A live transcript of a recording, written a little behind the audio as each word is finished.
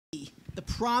the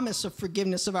promise of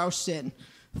forgiveness of our sin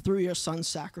through your Son's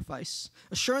sacrifice.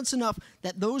 Assurance enough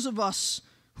that those of us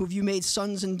who you made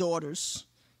sons and daughters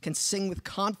can sing with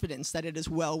confidence that it is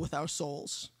well with our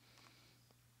souls.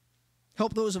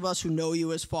 Help those of us who know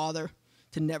you as Father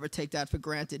to never take that for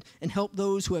granted, and help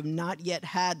those who have not yet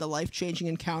had the life-changing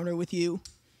encounter with you.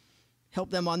 Help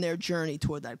them on their journey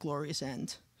toward that glorious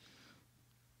end.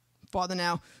 Father,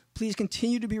 now, please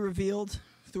continue to be revealed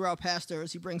through our pastor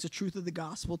as he brings the truth of the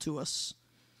gospel to us.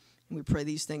 And we pray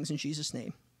these things in Jesus'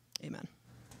 name. Amen.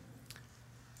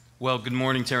 Well, good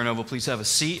morning, Terra Nova. Please have a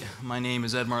seat. My name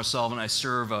is Edmar Sullivan. I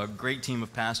serve a great team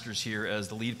of pastors here as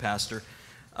the lead pastor.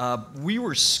 We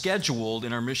were scheduled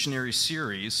in our missionary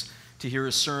series to hear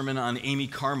a sermon on Amy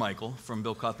Carmichael from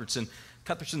Bill Cuthbertson.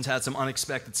 Cuthbertson's had some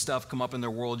unexpected stuff come up in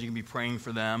their world. You can be praying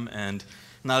for them, and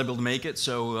not able to make it,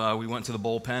 so we went to the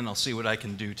bullpen. I'll see what I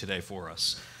can do today for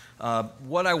us.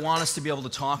 What I want us to be able to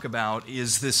talk about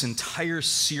is this entire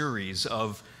series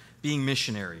of being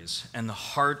missionaries and the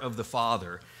heart of the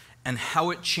Father and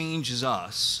how it changes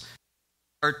us.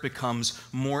 Heart becomes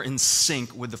more in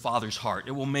sync with the Father's heart.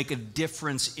 It will make a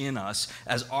difference in us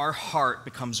as our heart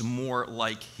becomes more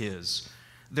like His.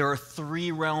 There are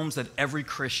three realms that every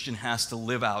Christian has to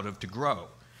live out of to grow.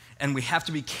 And we have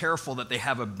to be careful that they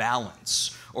have a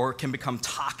balance, or it can become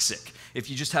toxic. If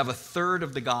you just have a third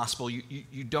of the gospel,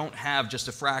 you don't have just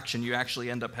a fraction. You actually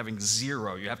end up having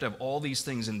zero. You have to have all these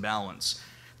things in balance.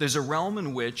 There's a realm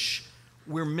in which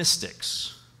we're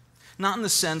mystics. Not in the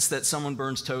sense that someone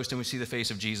burns toast and we see the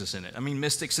face of Jesus in it. I mean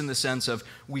mystics in the sense of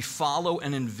we follow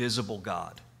an invisible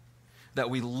God, that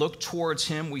we look towards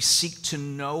Him, we seek to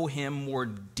know Him more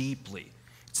deeply.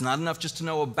 It's not enough just to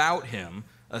know about Him.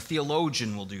 A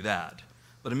theologian will do that.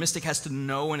 But a mystic has to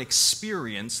know and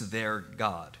experience their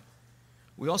God.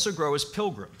 We also grow as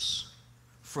pilgrims.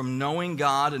 From knowing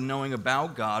God and knowing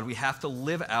about God, we have to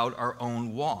live out our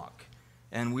own walk.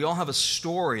 And we all have a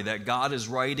story that God is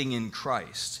writing in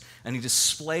Christ. And He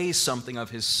displays something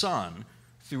of His Son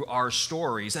through our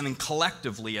stories and then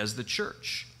collectively as the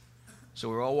church. So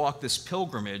we all walk this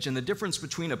pilgrimage. And the difference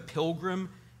between a pilgrim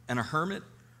and a hermit,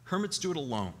 hermits do it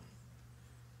alone.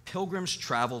 Pilgrims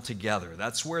travel together.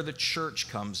 That's where the church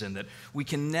comes in, that we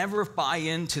can never buy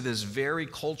into this very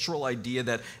cultural idea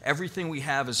that everything we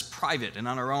have is private and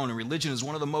on our own, and religion is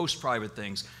one of the most private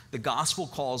things. The gospel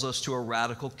calls us to a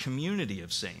radical community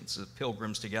of saints, of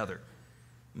pilgrims together.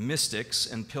 Mystics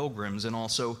and pilgrims and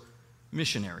also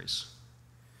missionaries.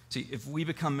 See, if we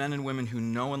become men and women who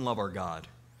know and love our God,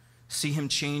 see Him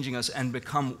changing us and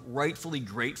become rightfully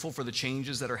grateful for the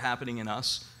changes that are happening in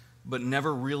us, but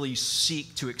never really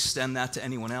seek to extend that to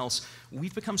anyone else,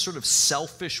 we've become sort of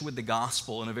selfish with the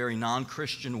gospel in a very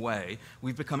non-Christian way.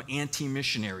 We've become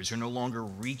anti-missionaries who are no longer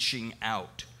reaching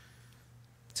out.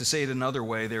 To say it another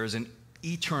way, there is an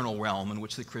eternal realm in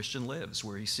which the Christian lives,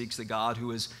 where he seeks the God who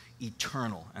is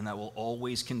eternal, and that will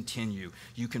always continue.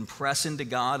 You can press into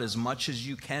God as much as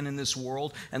you can in this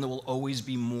world, and there will always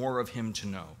be more of Him to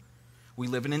know. We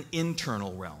live in an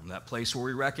internal realm, that place where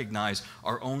we recognize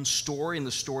our own story and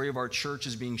the story of our church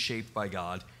is being shaped by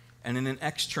God, and in an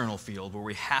external field where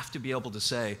we have to be able to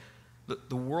say,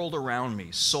 the world around me,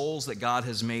 souls that God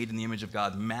has made in the image of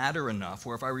God, matter enough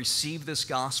where if I receive this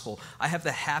gospel, I have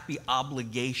the happy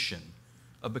obligation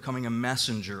of becoming a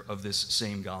messenger of this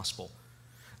same gospel.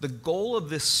 The goal of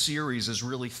this series is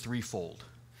really threefold.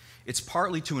 It's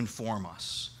partly to inform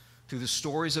us. Through the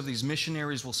stories of these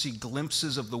missionaries, we'll see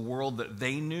glimpses of the world that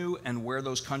they knew and where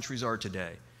those countries are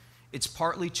today. It's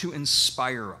partly to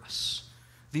inspire us.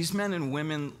 These men and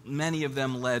women, many of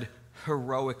them led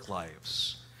heroic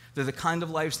lives. They're the kind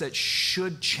of lives that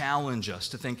should challenge us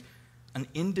to think an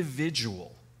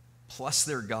individual plus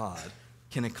their God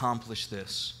can accomplish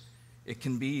this. It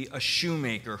can be a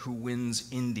shoemaker who wins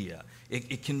India.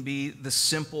 It can be the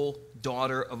simple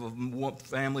daughter of a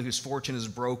family whose fortune is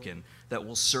broken that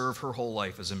will serve her whole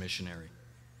life as a missionary.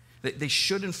 They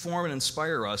should inform and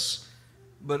inspire us,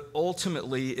 but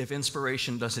ultimately, if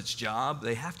inspiration does its job,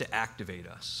 they have to activate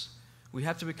us. We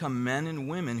have to become men and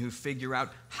women who figure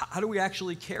out how do we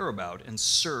actually care about and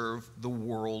serve the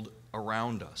world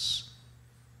around us.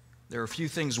 There are a few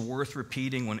things worth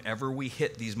repeating whenever we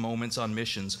hit these moments on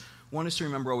missions. One is to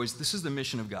remember always, this is the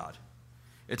mission of God.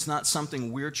 It's not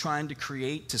something we're trying to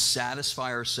create to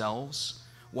satisfy ourselves.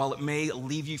 While it may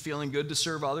leave you feeling good to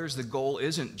serve others, the goal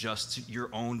isn't just your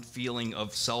own feeling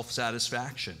of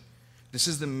self-satisfaction. This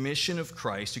is the mission of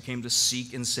Christ who came to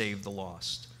seek and save the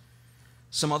lost.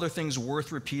 Some other things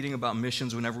worth repeating about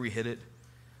missions whenever we hit it.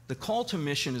 The call to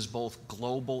mission is both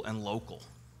global and local.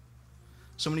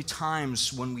 So many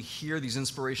times when we hear these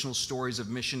inspirational stories of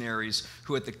missionaries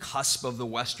who at the cusp of the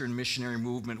Western missionary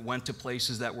movement went to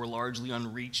places that were largely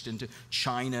unreached, into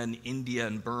China and India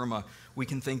and Burma, we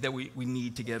can think that we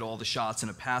need to get all the shots and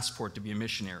a passport to be a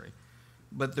missionary.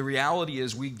 But the reality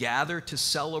is we gather to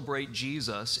celebrate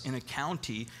Jesus in a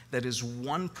county that is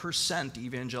 1%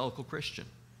 evangelical Christian.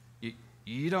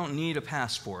 You don't need a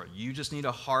passport. You just need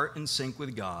a heart in sync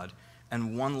with God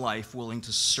and one life willing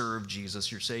to serve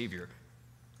Jesus, your Savior.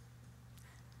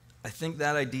 I think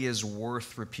that idea is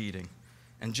worth repeating.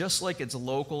 And just like it's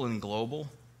local and global,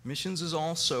 missions is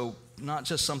also not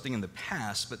just something in the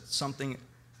past, but something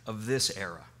of this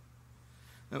era.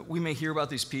 Now, we may hear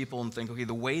about these people and think, okay,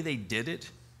 the way they did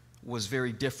it was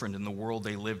very different in the world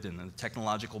they lived in, and the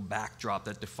technological backdrop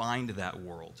that defined that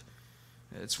world.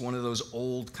 It's one of those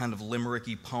old kind of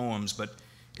limericky poems, but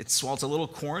while it's a little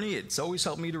corny, it's always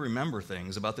helped me to remember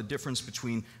things about the difference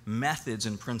between methods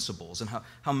and principles and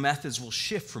how methods will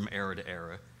shift from era to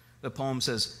era. The poem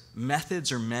says,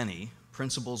 methods are many,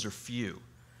 principles are few.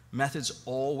 Methods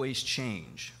always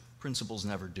change, principles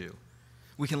never do.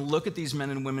 We can look at these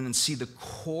men and women and see the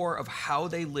core of how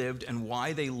they lived and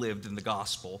why they lived in the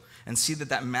gospel and see that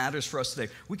that matters for us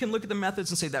today. We can look at the methods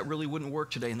and say that really wouldn't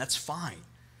work today, and that's fine.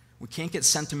 We can't get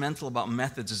sentimental about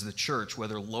methods as the church,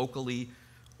 whether locally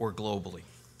or globally.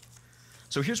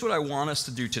 So here's what I want us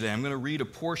to do today. I'm going to read a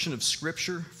portion of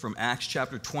Scripture from Acts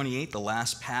chapter 28, the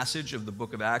last passage of the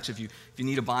book of Acts. If you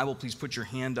need a Bible, please put your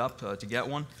hand up to get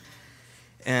one.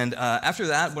 And after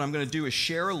that, what I'm going to do is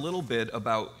share a little bit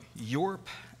about Europe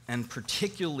and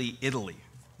particularly Italy,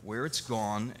 where it's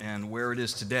gone and where it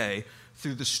is today,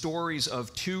 through the stories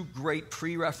of two great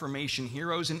pre-Reformation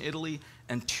heroes in Italy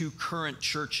and two current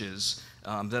churches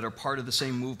that are part of the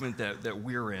same movement that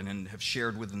we're in and have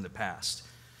shared with in the past.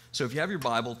 So if you have your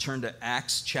Bible, turn to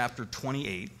Acts chapter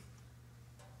 28.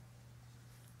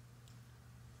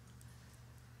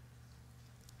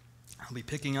 I'll be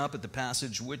picking up at the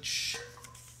passage which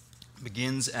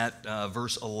begins at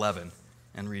verse 11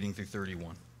 and reading through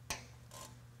 31.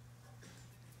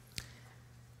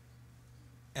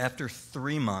 After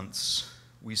 3 months,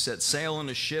 we set sail on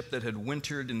a ship that had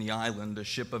wintered in the island, a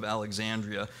ship of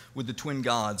Alexandria, with the twin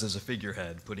gods as a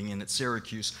figurehead, putting in at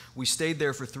Syracuse. We stayed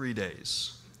there for 3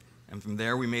 days. And from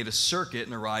there we made a circuit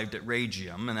and arrived at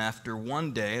Rhegium. And after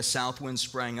 1 day, a south wind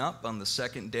sprang up. On the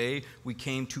 2nd day, we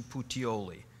came to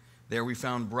Puteoli. There we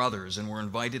found brothers and were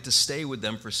invited to stay with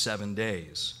them for 7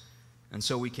 days. And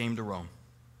so we came to Rome.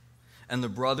 And the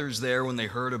brothers there, when they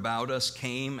heard about us,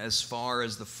 came as far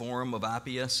as the Forum of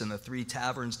Appius and the 3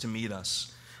 taverns to meet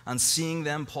us. On seeing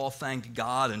them, Paul thanked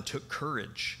God and took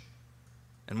courage.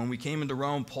 And when we came into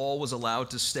Rome, Paul was allowed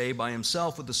to stay by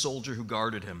himself with the soldier who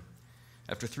guarded him.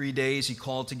 After 3 days, he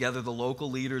called together the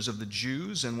local leaders of the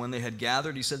Jews, and when they had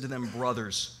gathered, he said to them,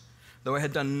 "Brothers, though I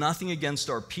had done nothing against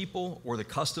our people or the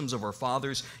customs of our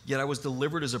fathers, yet I was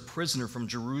delivered as a prisoner from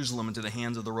Jerusalem into the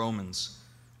hands of the Romans.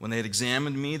 When they had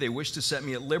examined me, they wished to set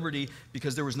me at liberty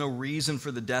because there was no reason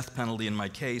for the death penalty in my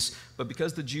case. But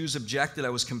because the Jews objected,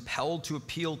 I was compelled to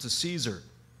appeal to Caesar,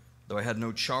 though I had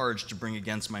no charge to bring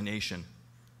against my nation.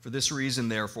 For this reason,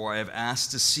 therefore, I have asked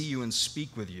to see you and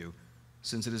speak with you,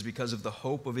 since it is because of the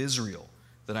hope of Israel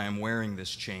that I am wearing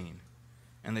this chain."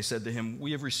 And they said to him,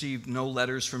 "We have received no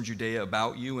letters from Judea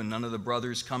about you, and none of the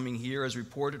brothers coming here has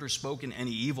reported or spoken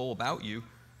any evil about you.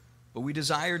 But we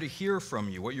desire to hear from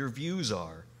you what your views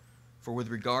are. For with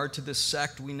regard to this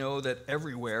sect, we know that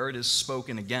everywhere it is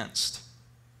spoken against."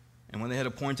 And when they had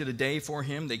appointed a day for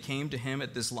him, they came to him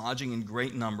at this lodging in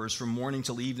great numbers. From morning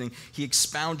till evening, he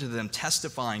expounded to them,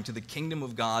 testifying to the kingdom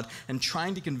of God and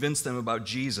trying to convince them about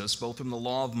Jesus, both from the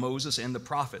law of Moses and the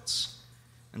prophets.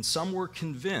 And some were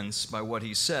convinced by what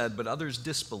he said, but others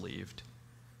disbelieved.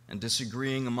 And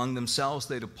disagreeing among themselves,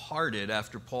 they departed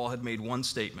after Paul had made one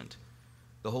statement.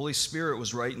 "The Holy Spirit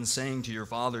was right in saying to your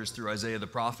fathers through Isaiah the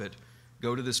prophet,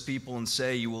 'Go to this people and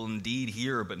say, you will indeed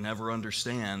hear but never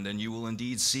understand, and you will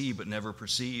indeed see but never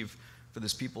perceive, for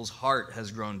this people's heart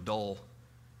has grown dull.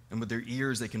 And with their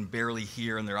ears they can barely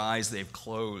hear, and their eyes they have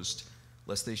closed,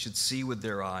 lest they should see with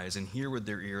their eyes and hear with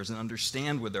their ears and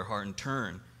understand with their heart and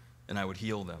turn, and I would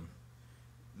heal them.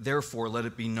 Therefore let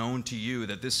it be known to you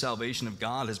that this salvation of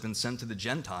God has been sent to the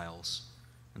Gentiles,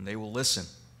 and they will listen.'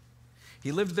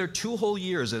 He lived there 2 whole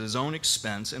years at his own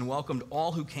expense and welcomed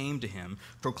all who came to him,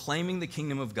 proclaiming the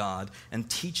kingdom of God and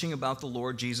teaching about the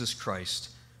Lord Jesus Christ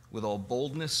with all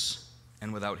boldness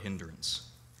and without hindrance."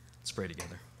 Let's pray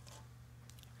together.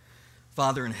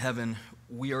 Father in heaven,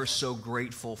 we are so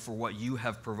grateful for what you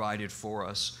have provided for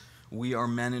us. We are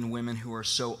men and women who are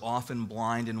so often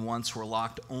blind and once were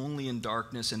locked only in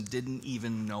darkness and didn't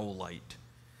even know light.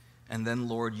 And then,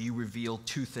 Lord, you reveal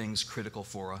two things critical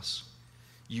for us.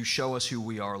 You show us who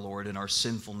we are, Lord, in our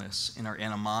sinfulness, in our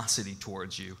animosity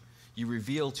towards you. You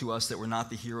reveal to us that we're not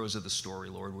the heroes of the story,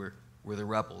 Lord. We're the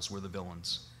rebels, we're the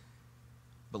villains.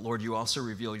 But, Lord, you also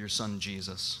reveal your Son,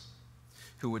 Jesus,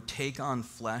 who would take on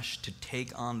flesh to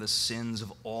take on the sins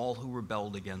of all who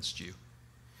rebelled against you,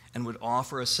 and would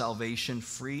offer us salvation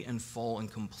free and full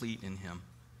and complete in him.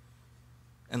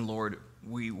 And, Lord,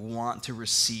 we want to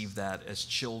receive that as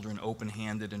children,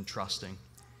 open-handed and trusting.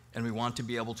 And we want to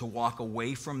be able to walk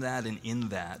away from that and in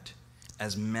that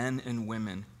as men and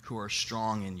women who are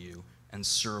strong in you and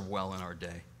serve well in our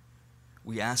day.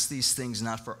 We ask these things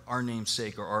not for our name's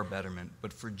sake or our betterment,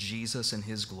 but for Jesus and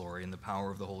his glory and the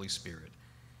power of the Holy Spirit.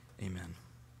 Amen.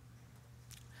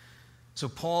 So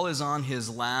Paul is on his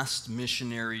last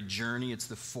missionary journey. It's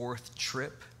the 4th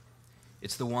trip.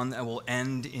 It's the one that will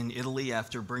end in Italy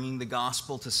after bringing the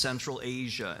gospel to Central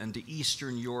Asia and to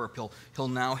Eastern Europe. He'll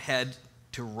now head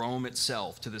to Rome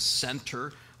itself, to the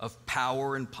center of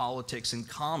power and politics and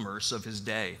commerce of his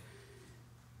day.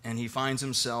 And he finds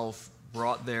himself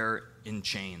brought there in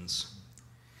chains.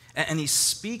 And he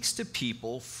speaks to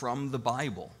people from the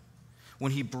Bible.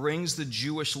 When he brings the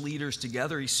Jewish leaders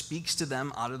together, he speaks to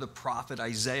them out of the prophet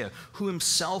Isaiah, who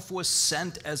himself was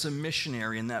sent as a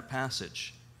missionary in that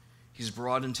passage. He's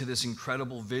brought into this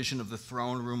incredible vision of the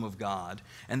throne room of God,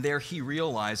 and there he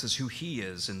realizes who he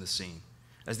is in the scene.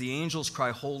 As the angels cry,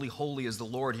 "Holy, holy is the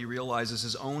Lord," he realizes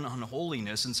his own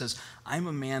unholiness and says, "I'm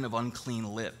a man of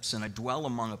unclean lips, and I dwell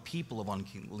among a people of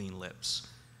unclean lips."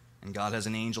 And God has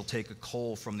an angel take a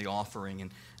coal from the offering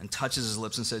and touches his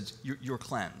lips and says, "You're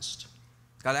cleansed."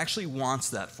 God actually wants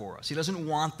that for us. He doesn't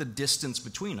want the distance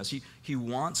between us. He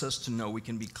wants us to know we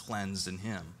can be cleansed in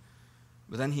him.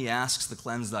 But then he asks the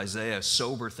cleansed Isaiah,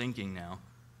 sober thinking now,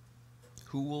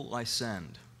 "Who will I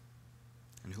send?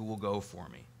 And who will go for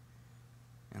me?"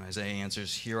 And Isaiah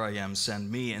answers, "Here I am,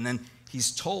 send me." And then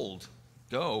he's told,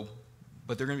 "Go,"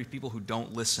 but there are going to be people who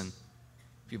don't listen,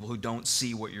 people who don't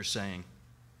see what you're saying.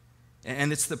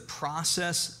 And it's the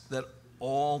process that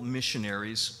all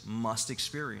missionaries must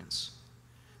experience.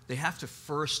 They have to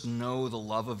first know the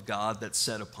love of God that's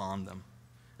set upon them,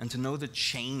 and to know the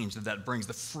change that brings,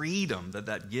 the freedom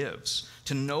that gives.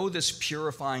 To know this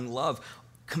purifying love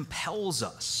compels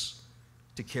us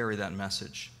to carry that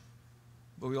message.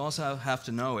 But we also have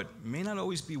to know it may not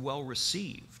always be well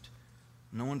received.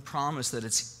 No one promised that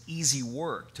it's easy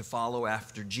work to follow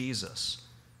after Jesus.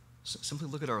 So simply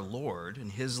look at our Lord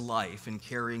and his life in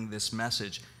carrying this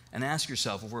message and ask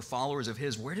yourself, if we're followers of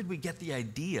his, where did we get the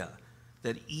idea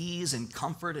that ease and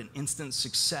comfort and instant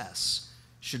success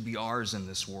should be ours in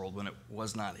this world when it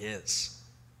was not his?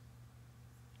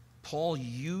 Paul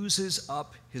uses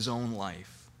up his own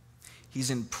life. He's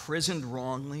imprisoned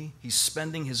wrongly. He's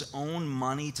spending his own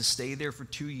money to stay there for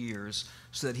 2 years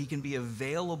so that he can be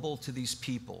available to these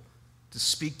people, to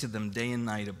speak to them day and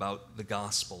night about the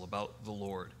gospel, about the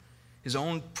Lord. His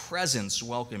own presence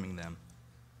welcoming them.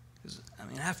 Because,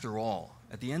 after all,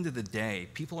 at the end of the day,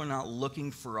 people are not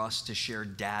looking for us to share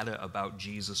data about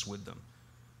Jesus with them.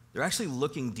 They're actually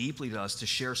looking deeply to us to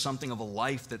share something of a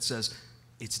life that says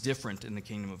it's different in the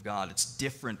kingdom of God. It's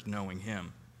different knowing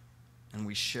him. And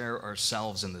we share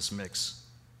ourselves in this mix.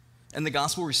 And the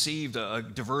gospel received a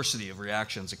diversity of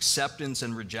reactions, acceptance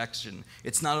and rejection.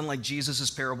 It's not unlike Jesus'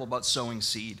 parable about sowing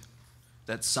seed,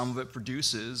 that some of it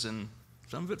produces and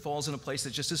some of it falls in a place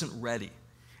that just isn't ready.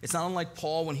 It's not unlike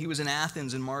Paul when he was in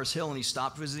Athens in Mars Hill and he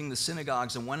stopped visiting the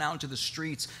synagogues and went out into the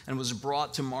streets and was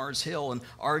brought to Mars Hill and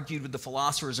argued with the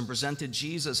philosophers and presented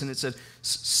Jesus. And it said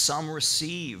some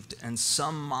received and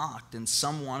some mocked and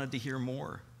some wanted to hear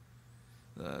more.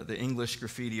 The English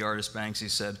graffiti artist Banksy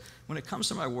said, "When it comes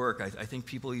to my work, I think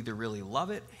people either really love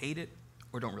it, hate it,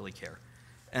 or don't really care."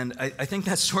 And I think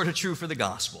that's sort of true for the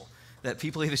gospel, that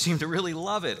people either seem to really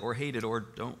love it or hate it or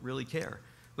don't really care.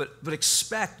 But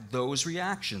expect those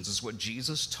reactions. It's what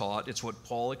Jesus taught. It's what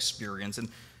Paul experienced, and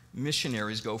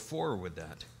missionaries go forward with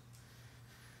that.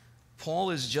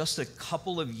 Paul is just a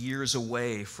couple of years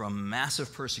away from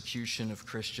massive persecution of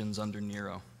Christians under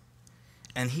Nero.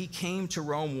 And he came to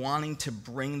Rome wanting to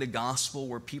bring the gospel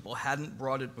where people hadn't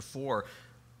brought it before,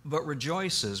 but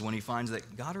rejoices when he finds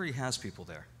that God already has people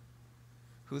there.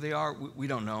 Who they are, we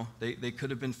don't know. They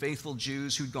could have been faithful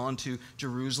Jews who'd gone to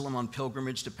Jerusalem on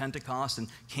pilgrimage to Pentecost and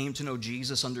came to know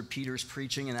Jesus under Peter's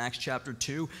preaching in Acts chapter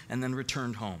 2 and then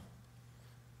returned home.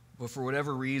 But for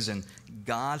whatever reason,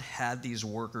 God had these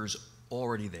workers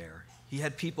already there. He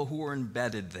had people who were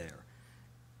embedded there.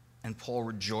 And Paul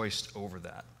rejoiced over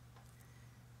that.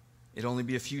 It'd only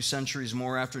be a few centuries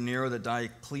more after Nero that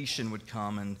Diocletian would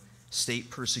come, and State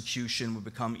persecution would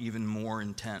become even more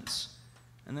intense.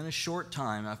 And then a short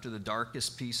time after the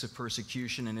darkest piece of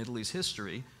persecution in Italy's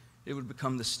history, it would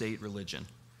become the state religion.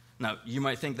 Now, you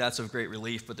might think that's of great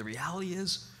relief, but the reality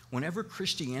is, whenever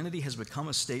Christianity has become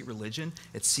a state religion,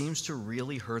 it seems to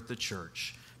really hurt the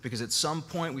church, because at some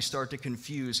point we start to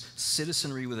confuse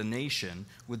citizenry with a nation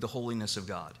with the holiness of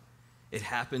God. It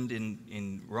happened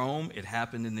in Rome, it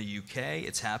happened in the UK,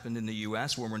 it's happened in the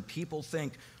US, where when people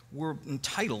think we're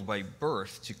entitled by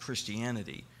birth to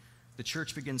Christianity, the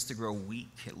church begins to grow weak.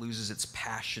 It loses its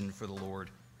passion for the Lord.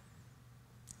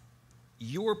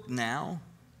 Europe now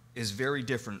is very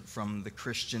different from the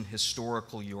Christian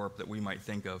historical Europe that we might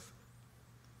think of.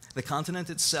 The continent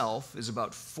itself is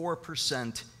about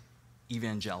 4%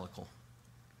 evangelical.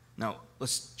 Now,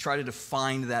 let's try to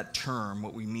define that term,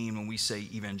 what we mean when we say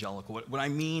evangelical. What I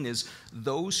mean is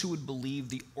those who would believe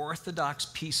the orthodox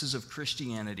pieces of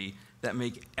Christianity that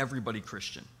make everybody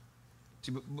Christian.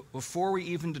 See, before we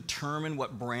even determine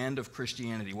what brand of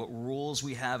Christianity, what rules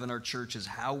we have in our churches,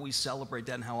 how we celebrate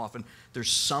that and how often,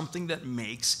 there's something that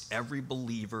makes every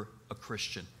believer a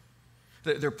Christian.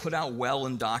 They're put out well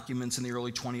in documents in the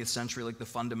early 20th century, like the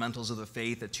Fundamentals of the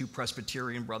Faith, that two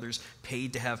Presbyterian brothers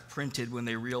paid to have printed when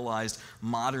they realized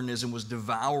modernism was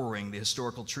devouring the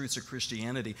historical truths of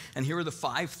Christianity. And here are the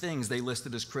 5 things they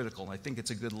listed as critical. I think it's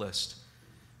a good list.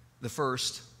 The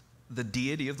first, the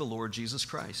deity of the Lord Jesus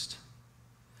Christ.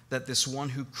 That this one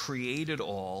who created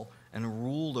all and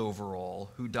ruled over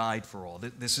all, who died for all.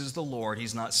 This is the Lord.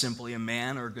 He's not simply a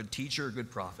man or a good teacher or a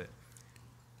good prophet.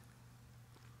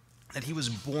 That he was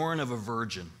born of a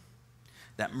virgin,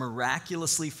 that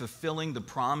miraculously fulfilling the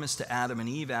promise to Adam and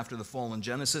Eve after the fall in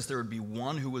Genesis, there would be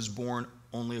one who was born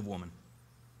only of woman.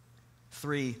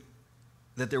 3,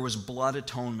 that there was blood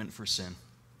atonement for sin.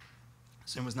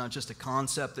 Sin was not just a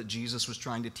concept that Jesus was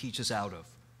trying to teach us out of.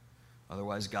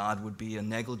 Otherwise, God would be a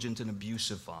negligent and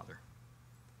abusive father.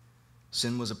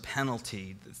 Sin was a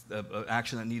penalty, an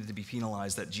action that needed to be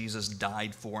penalized, that Jesus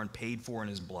died for and paid for in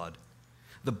his blood.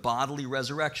 The bodily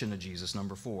resurrection of Jesus,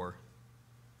 number 4.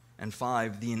 And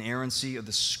 5, the inerrancy of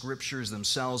the scriptures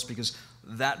themselves, because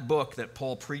that book that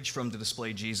Paul preached from to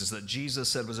display Jesus, that Jesus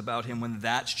said was about him, when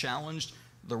that's challenged,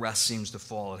 the rest seems to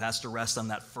fall. It has to rest on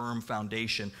that firm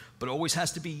foundation, but always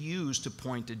has to be used to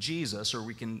point to Jesus, or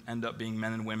we can end up being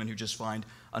men and women who just find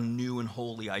a new and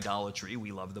holy idolatry.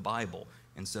 We love the Bible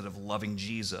instead of loving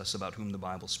Jesus, about whom the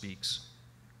Bible speaks.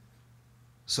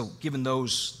 So given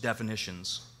those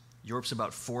definitions, Europe's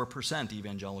about 4%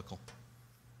 evangelical.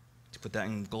 To put that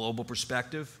in global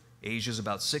perspective, Asia's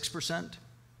about 6%,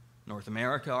 North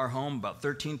America, our home, about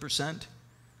 13%,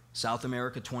 South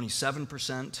America,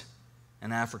 27%,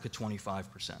 and Africa,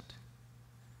 25%.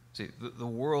 See, the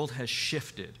world has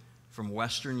shifted from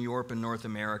Western Europe and North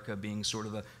America being sort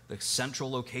of the central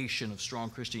location of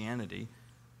strong Christianity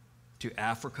to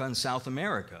Africa and South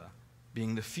America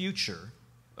being the future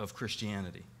of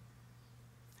Christianity.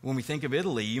 When we think of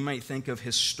Italy, you might think of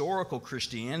historical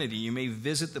Christianity. You may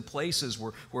visit the places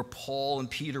where Paul and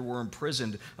Peter were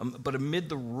imprisoned, but amid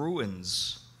the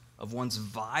ruins of once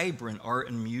vibrant art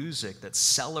and music that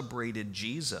celebrated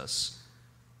Jesus,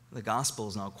 the gospel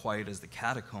is now quiet as the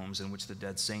catacombs in which the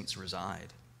dead saints reside.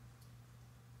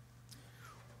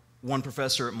 One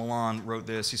professor at Milan wrote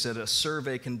this. He said, a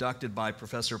survey conducted by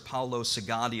Professor Paolo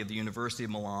Sagatti of the University of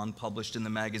Milan, published in the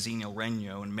magazine Il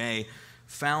Regno in May,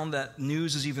 found that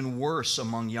news is even worse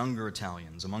among younger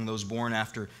Italians. Among those born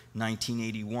after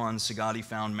 1981, Sagatti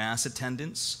found mass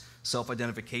attendance,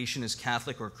 self-identification as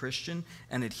Catholic or Christian,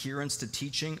 and adherence to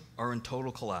teaching are in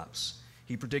total collapse.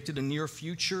 He predicted a near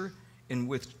future in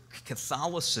which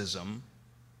Catholicism,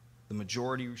 the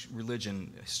majority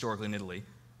religion historically in Italy,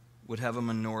 would have a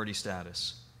minority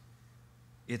status.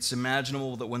 It's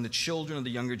imaginable that when the children of the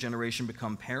younger generation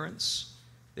become parents,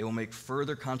 they will make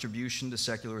further contribution to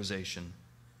secularization.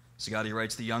 Sagatti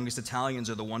writes, the youngest Italians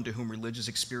are the one to whom religious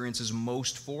experience is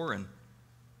most foreign.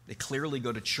 They clearly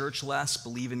go to church less,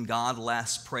 believe in God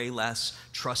less, pray less,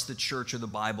 trust the church or the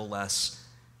Bible less,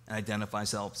 and identify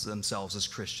themselves as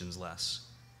Christians less,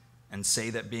 and say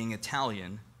that being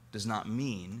Italian does not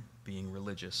mean being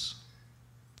religious.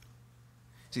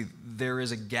 See, there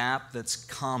is a gap that's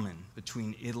common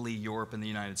between Italy, Europe, and the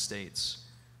United States,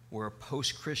 where a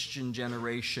post-Christian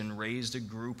generation raised a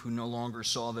group who no longer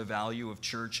saw the value of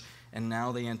church, and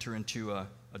now they enter into a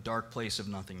dark place of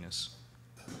nothingness.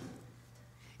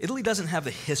 Italy doesn't have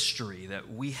the history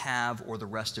that we have or the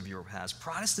rest of Europe has.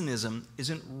 Protestantism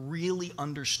isn't really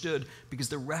understood because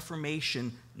the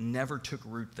Reformation never took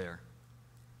root there.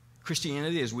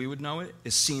 Christianity, as we would know it,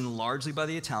 is seen largely by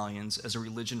the Italians as a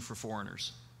religion for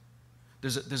foreigners.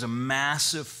 There's a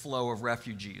massive flow of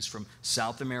refugees from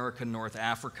South America, North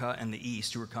Africa, and the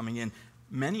East who are coming in,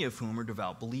 many of whom are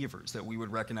devout believers that we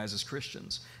would recognize as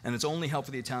Christians. And it's only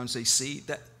helpful for the Italians to say, see,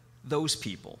 that those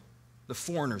people, the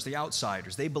foreigners, the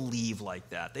outsiders, they believe like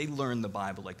that. They learn the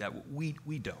Bible like that. We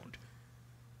don't.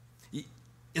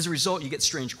 As a result, you get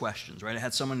strange questions, right? I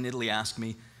had someone in Italy ask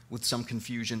me with some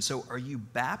confusion, so are you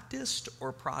Baptist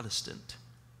or Protestant?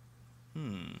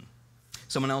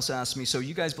 Someone else asked me, so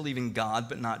you guys believe in God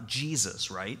but not Jesus,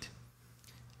 right?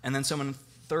 And then someone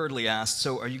thirdly asked,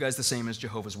 so are you guys the same as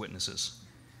Jehovah's Witnesses?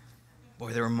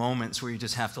 Boy, there are moments where you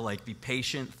just have to be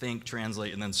patient, think,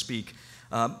 translate, and then speak.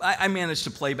 I managed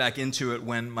to play back into it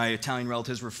when my Italian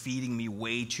relatives were feeding me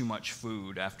way too much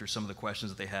food after some of the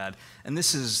questions that they had. And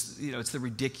this is, it's the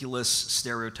ridiculous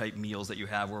stereotype meals that you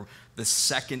have where the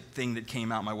second thing that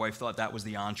came out, my wife thought that was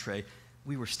the entree.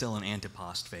 We were still in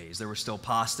antipasto phase. There was still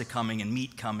pasta coming and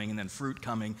meat coming and then fruit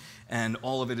coming, and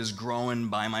all of it is grown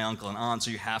by my uncle and aunt,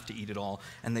 so you have to eat it all.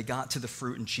 And they got to the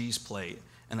fruit and cheese plate,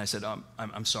 and I said,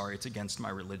 I'm sorry, it's against my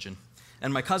religion.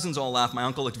 And my cousins all laughed. My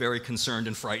uncle looked very concerned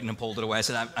and frightened and pulled it away. I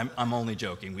said, I'm only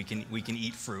joking. We can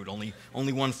eat fruit. Only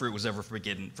one fruit was ever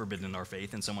forbidden in our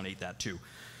faith, and someone ate that too.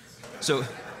 So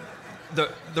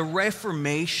the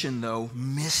Reformation, though,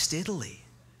 missed Italy.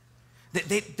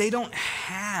 They don't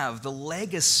have the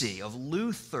legacy of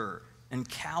Luther and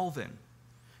Calvin.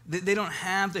 They don't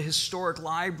have the historic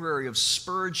library of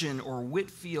Spurgeon or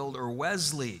Whitefield or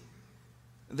Wesley.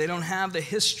 They don't have the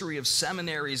history of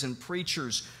seminaries and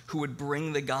preachers who would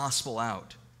bring the gospel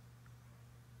out.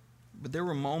 But there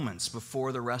were moments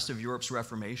before the rest of Europe's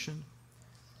Reformation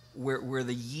where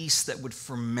the yeast that would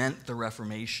ferment the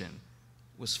Reformation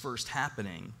was first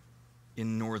happening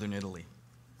in northern Italy.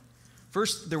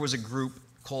 First, there was a group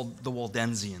called the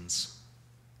Waldensians.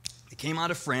 They came out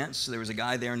of France. There was a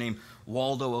guy there named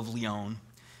Waldo of Lyon.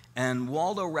 And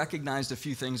Waldo recognized a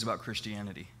few things about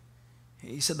Christianity.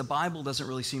 He said, the Bible doesn't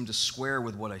really seem to square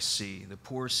with what I see. The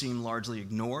poor seem largely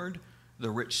ignored. The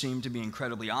rich seem to be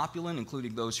incredibly opulent,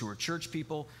 including those who are church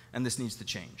people, and this needs to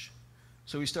change.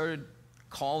 So he started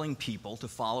calling people to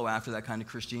follow after that kind of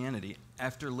Christianity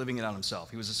after living it out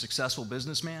himself. He was a successful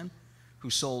businessman who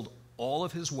sold all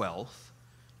of his wealth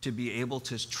to be able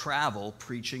to travel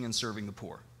preaching and serving the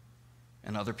poor.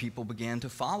 And other people began to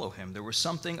follow him. There was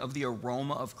something of the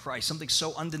aroma of Christ, something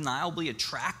so undeniably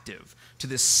attractive to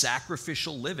this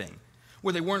sacrificial living,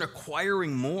 where they weren't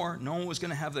acquiring more. No one was going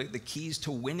to have the keys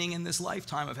to winning in this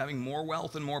lifetime of having more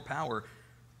wealth and more power.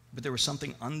 But there was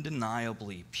something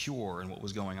undeniably pure in what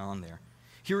was going on there.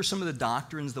 Here are some of the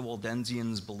doctrines the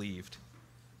Waldensians believed.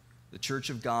 The Church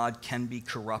of God can be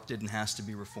corrupted and has to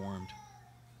be reformed.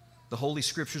 The Holy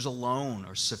Scriptures alone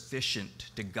are sufficient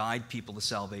to guide people to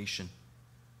salvation.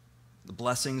 The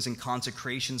blessings and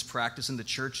consecrations practiced in the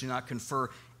church do not confer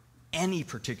any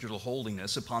particular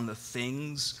holiness upon the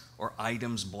things or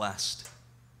items blessed.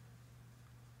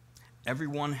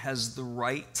 Everyone has the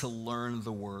right to learn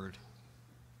the word.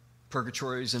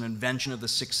 Purgatory is an invention of the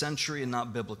 6th century and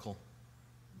not biblical.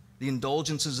 The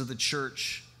indulgences of the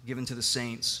church given to the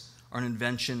saints are an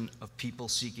invention of people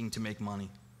seeking to make money.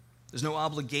 There's no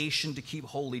obligation to keep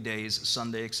holy days,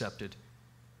 Sunday accepted.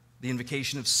 The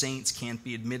invocation of saints can't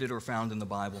be admitted or found in the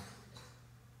Bible.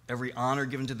 Every honor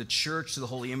given to the church, to the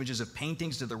holy images of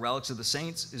paintings, to the relics of the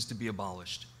saints is to be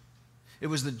abolished. It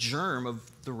was the germ of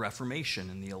the Reformation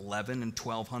in the 11 and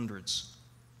 1200s.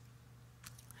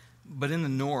 But in the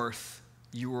north,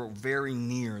 you were very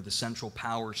near the central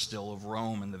power still of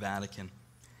Rome and the Vatican.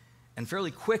 And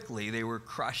fairly quickly, they were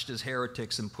crushed as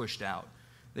heretics and pushed out.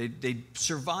 They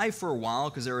survived for a while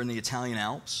because they were in the Italian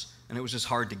Alps, and it was just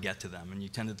hard to get to them. And you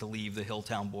tended to leave the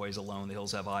Hilltown boys alone. The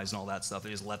hills have eyes and all that stuff. They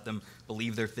just let them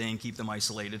believe their thing, keep them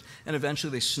isolated. And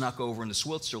eventually they snuck over into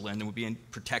Switzerland and would be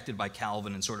protected by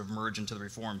Calvin and sort of merge into the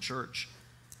Reformed Church.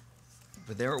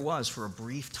 But there it was for a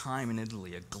brief time in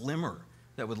Italy, a glimmer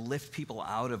that would lift people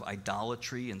out of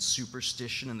idolatry and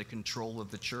superstition and the control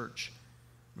of the church.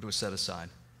 But it was set aside.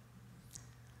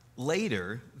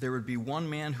 Later, there would be one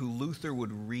man who Luther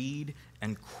would read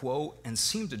and quote and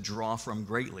seem to draw from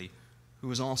greatly, who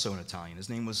was also an Italian. His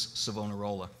name was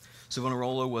Savonarola.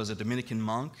 Savonarola was a Dominican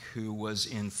monk who was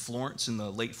in Florence in the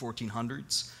late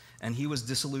 1400s, and he was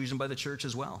disillusioned by the church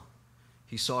as well.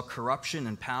 He saw corruption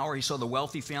and power. He saw the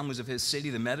wealthy families of his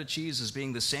city, the Medicis, as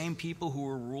being the same people who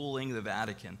were ruling the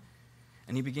Vatican.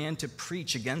 And he began to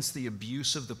preach against the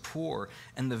abuse of the poor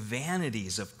and the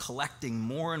vanities of collecting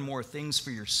more and more things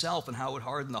for yourself and how it would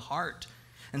harden the heart.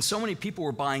 And so many people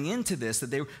were buying into this that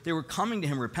they were coming to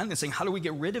him repentant, saying, how do we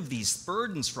get rid of these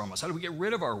burdens from us? How do we get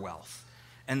rid of our wealth?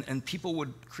 And people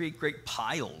would create great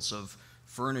piles of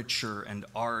furniture and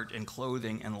art and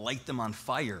clothing and light them on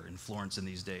fire in Florence in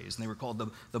these days. And they were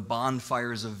called the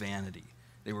bonfires of vanity.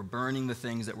 They were burning the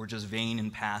things that were just vain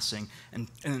and passing in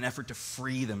an effort to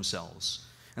free themselves.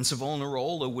 And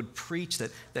Savonarola would preach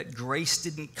that grace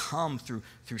didn't come through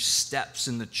steps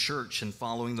in the church and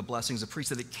following the blessings of priests,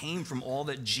 that it came from all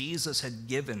that Jesus had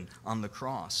given on the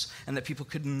cross, and that people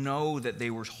could know that they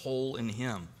were whole in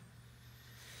him.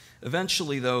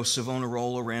 Eventually, though,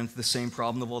 Savonarola ran into the same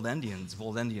problem the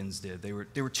Waldendians did.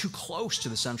 They were too close to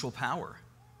the central power,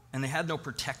 and they had no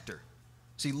protector.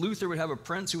 See, Luther would have a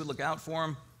prince who would look out for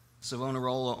him.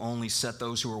 Savonarola only set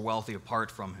those who were wealthy apart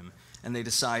from him. And they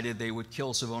decided they would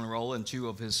kill Savonarola and 2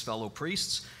 of his fellow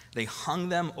priests. They hung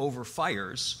them over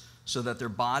fires so that their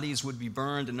bodies would be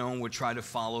burned and no one would try to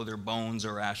follow their bones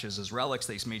or ashes as relics.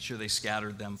 They made sure they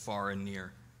scattered them far and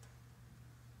near.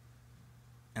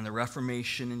 And the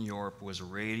Reformation in Europe was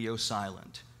radio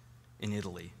silent in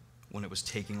Italy when it was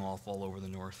taking off all over the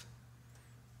north.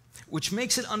 Which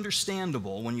makes it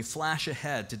understandable when you flash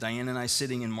ahead to Diane and I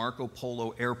sitting in Marco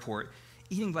Polo Airport,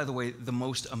 eating, by the way, the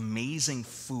most amazing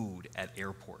food at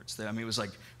airports. I mean, it was like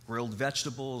grilled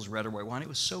vegetables, red or white wine. It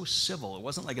was so civil. It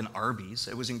wasn't like an Arby's.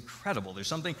 It was incredible. There's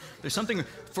something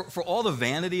for all the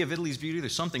vanity of Italy's beauty,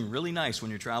 there's something really nice when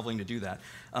you're traveling to do that.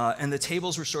 And the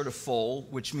tables were sort of full,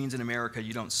 which means in America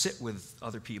you don't sit with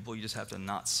other people. You just have to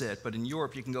not sit. But in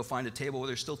Europe, you can go find a table where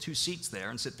there's still 2 seats there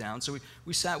and sit down. So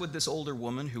we sat with this older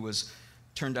woman who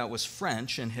turned out was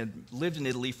French and had lived in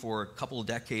Italy for a couple of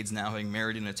decades now, having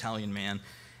married an Italian man.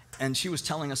 And she was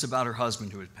telling us about her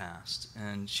husband who had passed.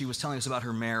 And she was telling us about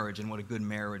her marriage and what a good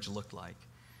marriage looked like.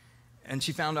 And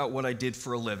she found out what I did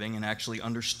for a living and actually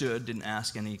understood, didn't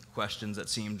ask any questions that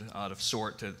seemed out of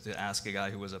sort to ask a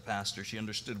guy who was a pastor. She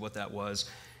understood what that was.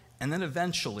 And then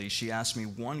eventually she asked me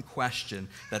one question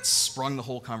that sprung the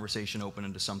whole conversation open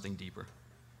into something deeper.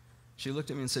 She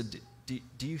looked at me and said,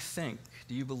 do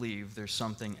you believe there's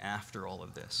something after all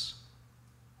of this?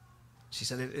 She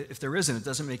said, if there isn't, it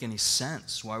doesn't make any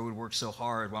sense. Why would we work so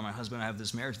hard? Why my husband and I have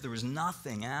this marriage? There was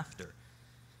nothing after.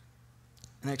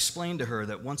 And I explained to her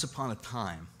that once upon a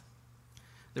time,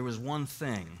 there was one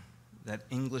thing that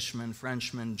Englishmen,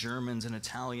 Frenchmen, Germans, and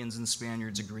Italians and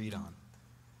Spaniards agreed on.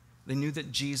 They knew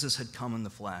that Jesus had come in the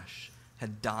flesh,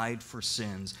 had died for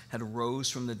sins, had rose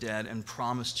from the dead, and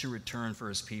promised to return for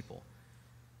his people.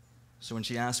 So when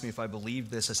she asked me if I believed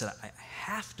this, I said, I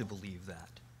have to believe that.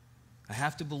 I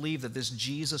have to believe that this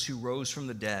Jesus who rose from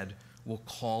the dead will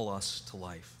call us to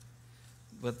life.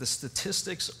 But the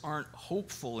statistics aren't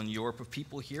hopeful in Europe of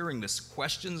people hearing this.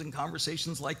 Questions and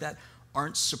conversations like that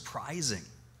aren't surprising.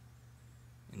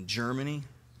 In Germany,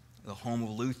 the home of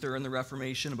Luther and the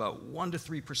Reformation, about 1 to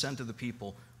 3% of the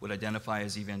people would identify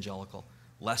as evangelical.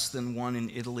 Less than 1 in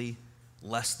Italy,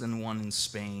 less than 1 in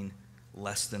Spain,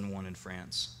 less than 1 in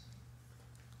France.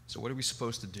 So what are we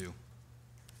supposed to do?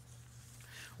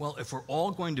 Well, if we're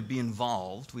all going to be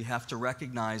involved, we have to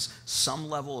recognize some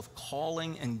level of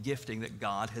calling and gifting that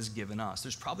God has given us.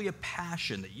 There's probably a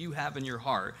passion that you have in your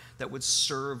heart that would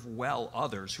serve well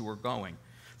others who are going.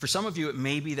 For some of you, it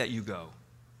may be that you go.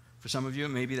 For some of you, it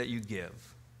may be that you give.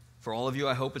 For all of you,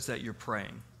 I hope it's that you're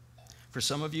praying. For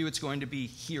some of you, it's going to be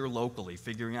here locally,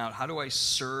 figuring out how do I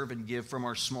serve and give from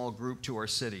our small group to our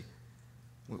city.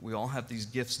 We all have these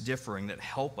gifts differing that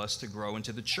help us to grow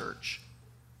into the church.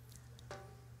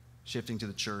 Shifting to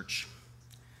the church,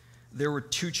 there were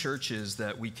 2 churches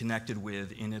that we connected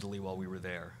with in Italy while we were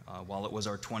there. While it was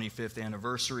our 25th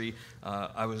anniversary,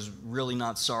 I was really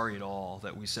not sorry at all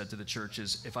that we said to the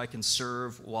churches, if I can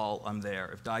serve while I'm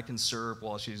there, if Di can serve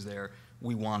while she's there,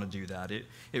 we want to do that. It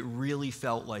really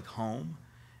felt like home,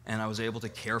 and I was able to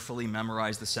carefully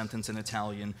memorize the sentence in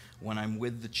Italian, when I'm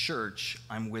with the church,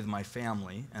 I'm with my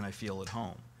family, and I feel at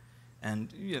home. And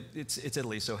it's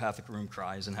Italy, so half the room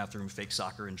cries and half the room fakes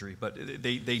soccer injury. But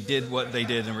they did what they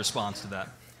did in response to that.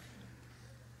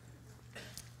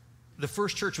 The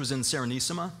first church was in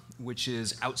Serenissima, which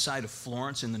is outside of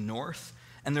Florence in the north.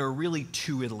 And there are really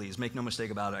 2 Italys, make no mistake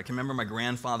about it. I can remember my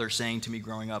grandfather saying to me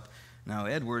growing up, now,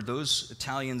 Edward, those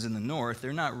Italians in the north,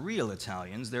 they're not real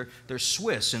Italians. They're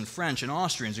Swiss and French and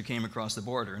Austrians who came across the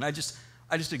border. And I just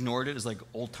ignored it as like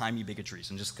old-timey bigotries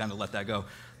and just kind of let that go.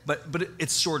 But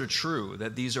it's sort of true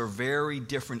that these are very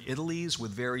different Italys with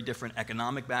very different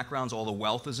economic backgrounds. All the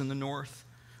wealth is in the north.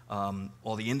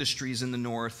 All the industries in the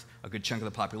north. A good chunk of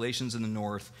the population's in the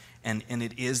north. And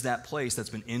it is that place that's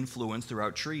been influenced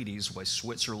throughout treaties by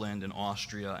Switzerland and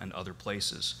Austria and other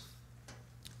places.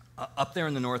 Up there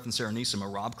in the north in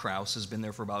Serenissima, Rob Krause has been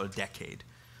there for about a decade.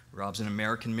 Rob's an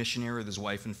American missionary with his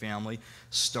wife and family,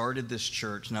 started this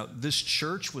church. Now, this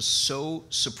church was so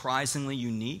surprisingly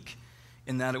unique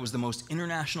in that it was the most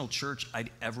international church I'd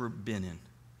ever been in.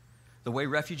 The way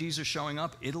refugees are showing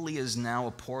up, Italy is now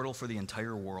a portal for the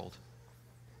entire world.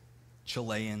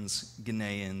 Chileans,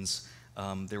 Ghanaians,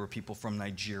 there were people from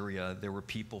Nigeria, there were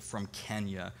people from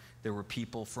Kenya, there were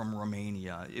people from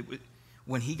Romania.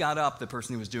 When he got up, the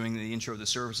person who was doing the intro of the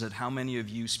service said, "How many of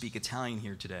you speak Italian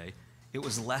here today?" It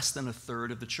was less than a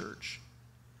third of the church.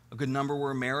 A good number were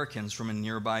Americans from a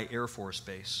nearby Air Force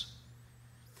base.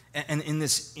 And in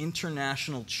this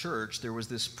international church, there was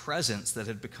this presence that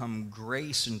had become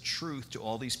grace and truth to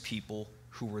all these people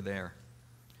who were there.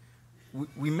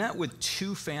 We met with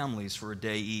two families for a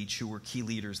day each who were key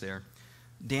leaders there.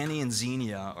 Danny and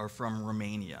Xenia are from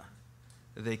Romania.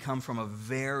 They come from a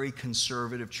very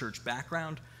conservative church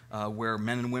background where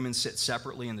men and women sit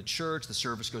separately in the church. The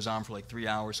service goes on for like 3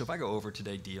 hours. So if I go over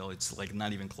today, deal, it's like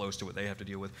not even close to what they have to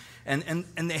deal with. And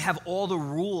they have all the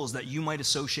rules that you might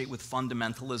associate with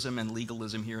fundamentalism and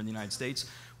legalism here in the United States,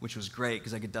 which was great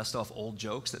because I could dust off old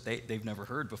jokes that they've never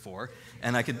heard before,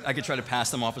 and I could try to pass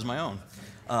them off as my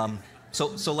own.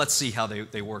 So let's see how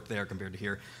they work there compared to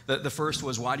here. The first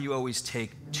was, why do you always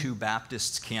take two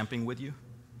Baptists camping with you?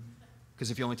 Because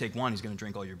if you only take one, he's going to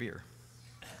drink all your beer.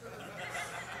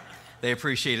 They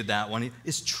appreciated that one.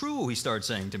 It's true, he started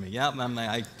saying to me. Yeah,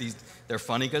 they're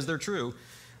funny because they're true.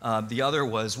 The other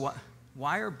was,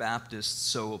 why are Baptists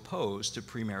so opposed to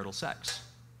premarital sex?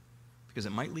 Because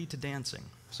it might lead to dancing.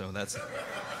 So that's...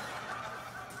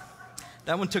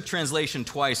 That one took translation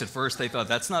twice. At first they thought,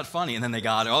 that's not funny, and then they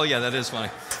got it. Oh yeah, that is funny.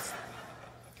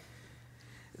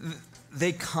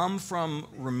 They come from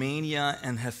Romania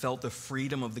and have felt the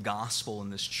freedom of the gospel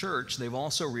in this church. They've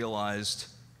also realized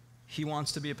he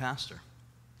wants to be a pastor.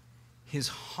 His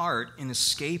heart,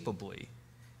 inescapably,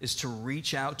 is to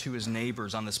reach out to his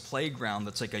neighbors on this playground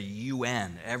that's like a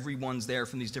UN. Everyone's there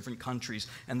from these different countries,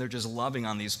 and they're just loving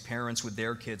on these parents with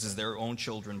their kids as their own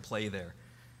children play there.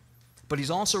 But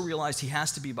he's also realized he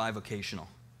has to be bivocational.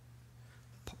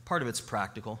 Part of it's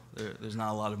practical. There's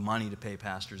not a lot of money to pay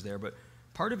pastors there, but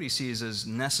part of it he sees as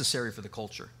necessary for the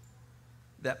culture.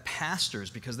 That pastors,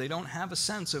 because they don't have a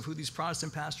sense of who these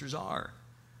Protestant pastors are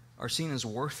seen as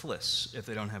worthless if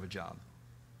they don't have a job.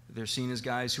 They're seen as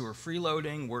guys who are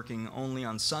freeloading, working only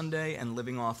on Sunday, and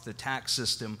living off the tax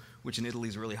system, which in Italy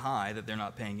is really high, that they're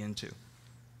not paying into.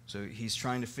 So he's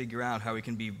trying to figure out how he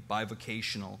can be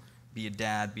bivocational, be a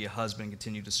dad, be a husband,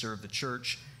 continue to serve the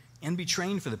church, and be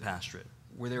trained for the pastorate,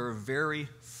 where there are very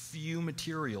few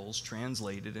materials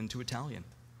translated into Italian.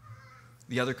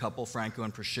 The other couple, Franco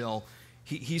and Priscilla,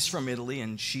 he's from Italy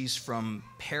and she's from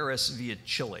Paris via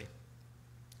Chile.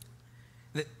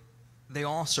 They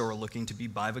also are looking to be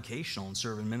bivocational and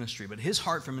serve in ministry, but his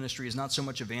heart for ministry is not so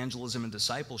much evangelism and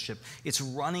discipleship, it's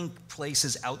running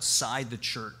places outside the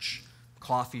church,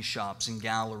 coffee shops and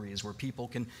galleries where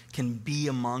people can be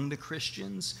among the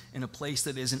Christians in a place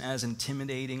that isn't as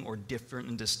intimidating or different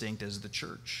and distinct as the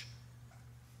church.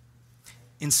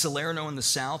 In Salerno in the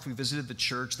south, we visited the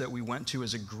church that we went to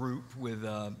as a group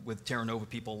with Terra Nova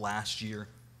people last year.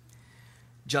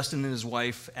 Justin and his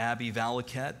wife, Abby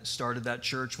Valaket, started that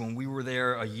church when we were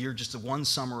there just one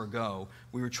summer ago.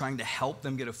 We were trying to help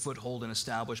them get a foothold and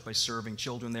establish by serving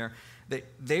children there.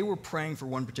 They were praying for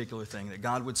one particular thing, that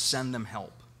God would send them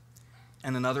help.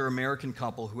 And another American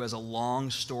couple who has a long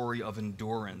story of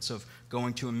endurance, of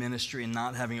going to a ministry and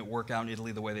not having it work out in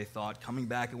Italy the way they thought, coming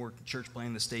back and working church plant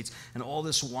in the States, and all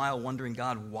this while wondering,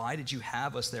 God, why did you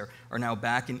have us there, are now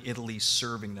back in Italy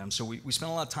serving them. So we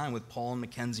spent a lot of time with Paul and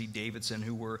Mackenzie Davidson,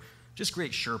 who were just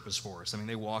great Sherpas for us. I mean,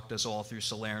 they walked us all through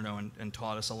Salerno and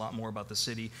taught us a lot more about the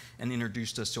city and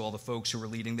introduced us to all the folks who were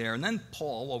leading there. And then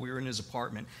Paul, while we were in his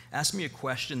apartment, asked me a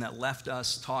question that left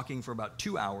us talking for about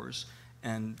 2 hours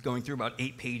and going through about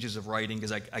 8 pages of writing,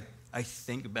 because I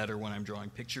think better when I'm drawing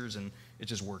pictures, and it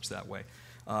just works that way.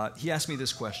 He asked me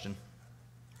this question: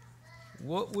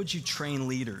 what would you train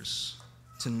leaders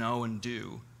to know and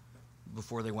do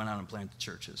before they went out and planted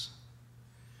churches?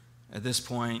 At this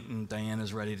point, and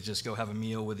Diana's ready to just go have a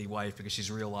meal with the wife because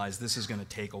she's realized this is going to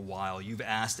take a while. You've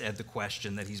asked Ed the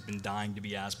question that he's been dying to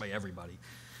be asked by everybody.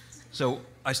 So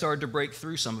I started to break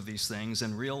through some of these things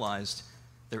and realized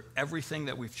they're everything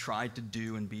that we've tried to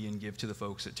do and be and give to the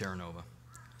folks at Terra Nova.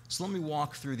 So let me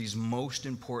walk through these most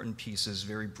important pieces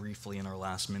very briefly in our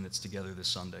last minutes together this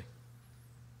Sunday.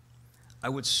 I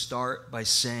would start by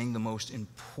saying the most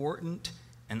important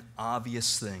and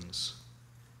obvious things,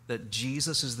 that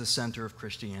Jesus is the center of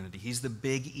Christianity. He's the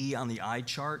big E on the eye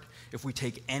chart. If we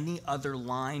take any other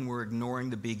line, we're ignoring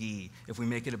the big E. If we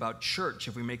make it about church,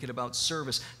 if we make it about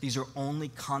service, these are only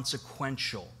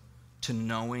consequential to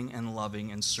knowing and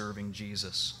loving and serving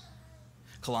Jesus.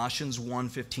 Colossians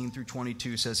 1:15 through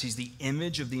 22 says he's the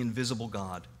image of the invisible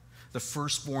God, the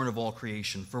firstborn of all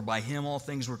creation. For by him all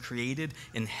things were created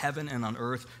in heaven and on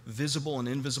earth, visible and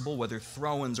invisible, whether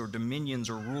thrones or dominions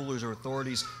or rulers or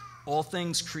authorities, all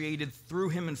things created through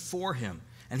him and for him.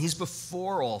 And he's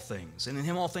before all things, and in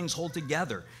him all things hold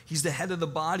together. He's the head of the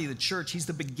body, the church. He's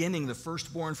the beginning, the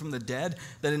firstborn from the dead,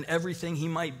 that in everything he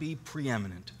might be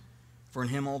preeminent. For in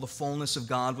him all the fullness of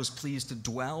God was pleased to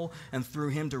dwell, and through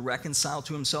him to reconcile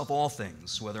to himself all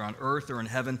things, whether on earth or in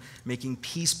heaven, making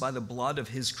peace by the blood of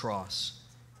his cross.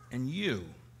 And you,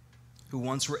 who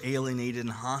once were alienated and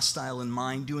hostile in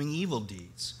mind, doing evil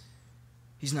deeds,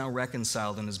 he's now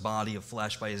reconciled in his body of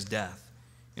flesh by his death,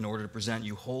 in order to present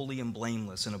you holy and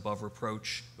blameless and above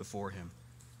reproach before him.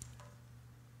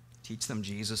 Teach them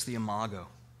Jesus the Imago,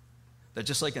 that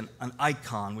just like an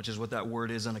icon, which is what that word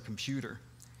is on a computer,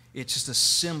 it's just a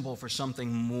symbol for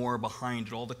something more behind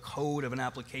it, all the code of an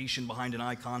application behind an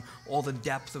icon, all the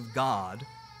depth of God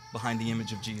behind the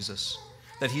image of Jesus.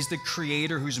 That he's the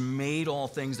creator who's made all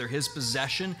things, they're his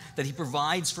possession, that he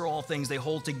provides for all things, they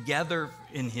hold together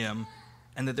in him,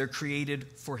 and that they're created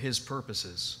for his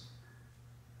purposes.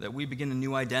 That we begin a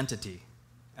new identity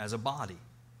as a body,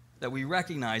 that we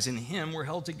recognize in him we're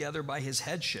held together by his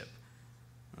headship.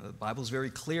 The Bible is very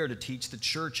clear to teach the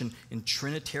church in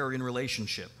Trinitarian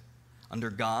relationship. Under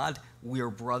God, we are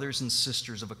brothers and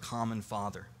sisters of a common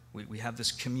Father. We have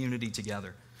this community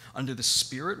together. Under the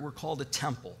Spirit, we're called a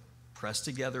temple, pressed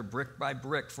together brick by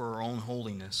brick for our own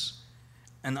holiness.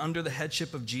 And under the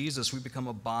headship of Jesus, we become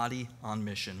a body on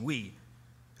mission. We,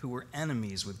 who were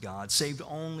enemies with God, saved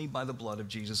only by the blood of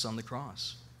Jesus on the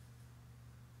cross.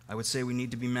 I would say we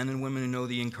need to be men and women who know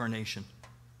the incarnation.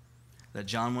 That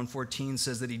John 1:14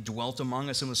 says that he dwelt among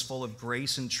us and was full of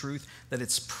grace and truth, that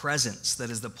it's presence that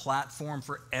is the platform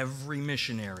for every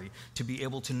missionary to be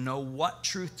able to know what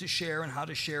truth to share and how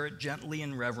to share it gently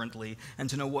and reverently, and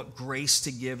to know what grace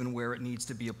to give and where it needs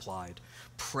to be applied.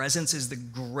 Presence is the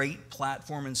great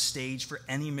platform and stage for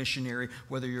any missionary,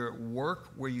 whether you're at work,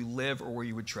 where you live, or where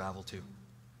you would travel to.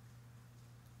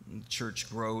 And the church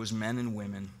grows men and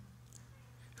women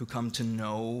who come to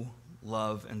know,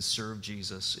 love, and serve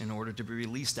Jesus in order to be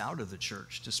released out of the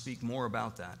church to speak more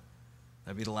about that.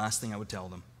 That'd be the last thing I would tell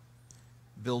them.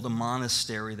 Build a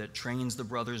monastery that trains the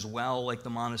brothers well like the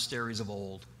monasteries of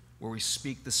old, where we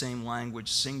speak the same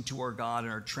language, sing to our God,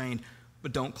 and are trained,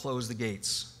 but don't close the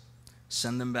gates.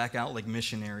 Send them back out like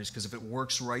missionaries, because if it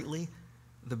works rightly,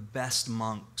 the best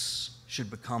monks should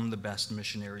become the best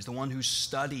missionaries. The one who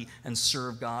study and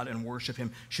serve God and worship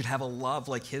him should have a love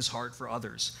like his heart for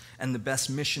others. And the best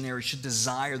missionary should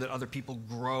desire that other people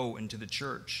grow into the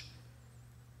church.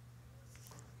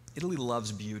 Italy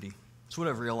loves beauty. That's what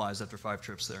I've realized after 5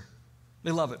 trips there.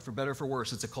 They love it, for better or for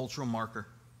worse. It's a cultural marker.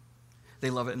 They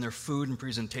love it in their food and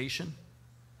presentation,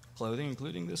 clothing,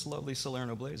 including this lovely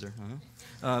Salerno blazer.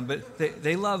 But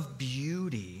they love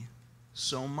beauty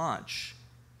so much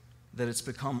that it's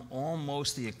become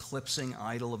almost the eclipsing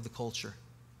idol of the culture.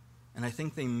 And I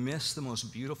think they miss the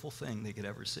most beautiful thing they could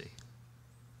ever see.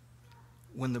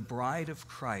 When the bride of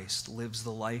Christ lives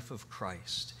the life of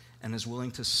Christ and is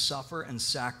willing to suffer and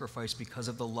sacrifice because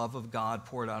of the love of God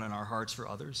poured out in our hearts for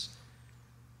others,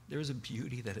 there's a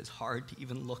beauty that is hard to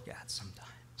even look at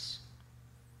sometimes.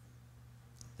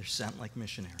 They're sent like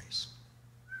missionaries.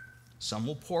 Some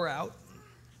will pour out,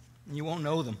 and you won't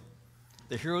know them.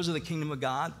 The heroes of the kingdom of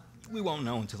God, we won't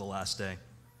know until the last day.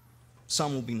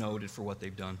 Some will be noted for what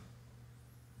they've done.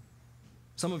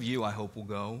 Some of you, I hope, will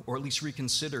go, or at least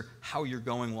reconsider how you're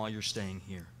going while you're staying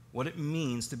here. What it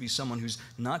means to be someone who's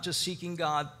not just seeking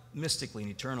God mystically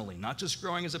and eternally, not just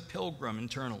growing as a pilgrim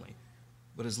internally,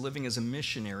 but is living as a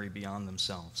missionary beyond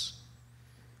themselves.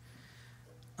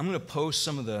 I'm going to post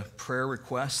some of the prayer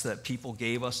requests that people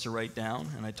gave us to write down,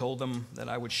 and I told them that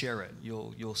I would share it.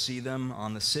 You'll see them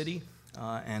on the city.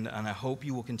 And I hope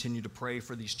you will continue to pray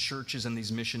for these churches and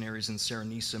these missionaries in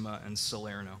Serenissima and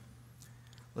Salerno.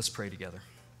 Let's pray together.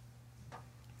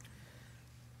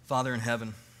 Father in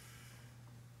heaven,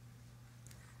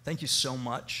 thank you so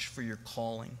much for your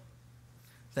calling.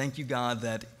 Thank you, God,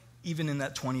 that even in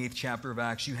that 28th chapter of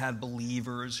Acts, you had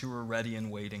believers who were ready and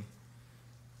waiting.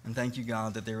 And thank you,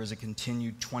 God, that there is a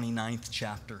continued 29th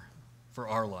chapter for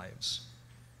our lives.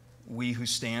 We who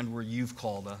stand where you've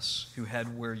called us, who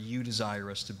head where you desire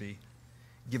us to be,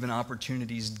 given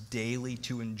opportunities daily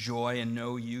to enjoy and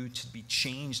know you, to be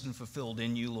changed and fulfilled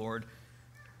in you, Lord.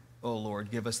 Oh,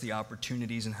 Lord, give us the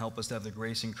opportunities and help us to have the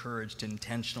grace and courage to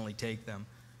intentionally take them,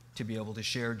 to be able to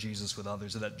share Jesus with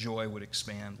others, so that joy would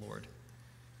expand, Lord.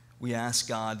 We ask,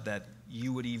 God, that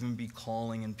you would even be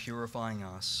calling and purifying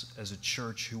us as a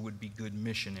church who would be good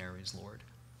missionaries, Lord.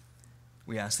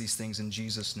 We ask these things in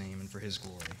Jesus' name and for his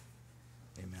glory.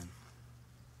 Amen.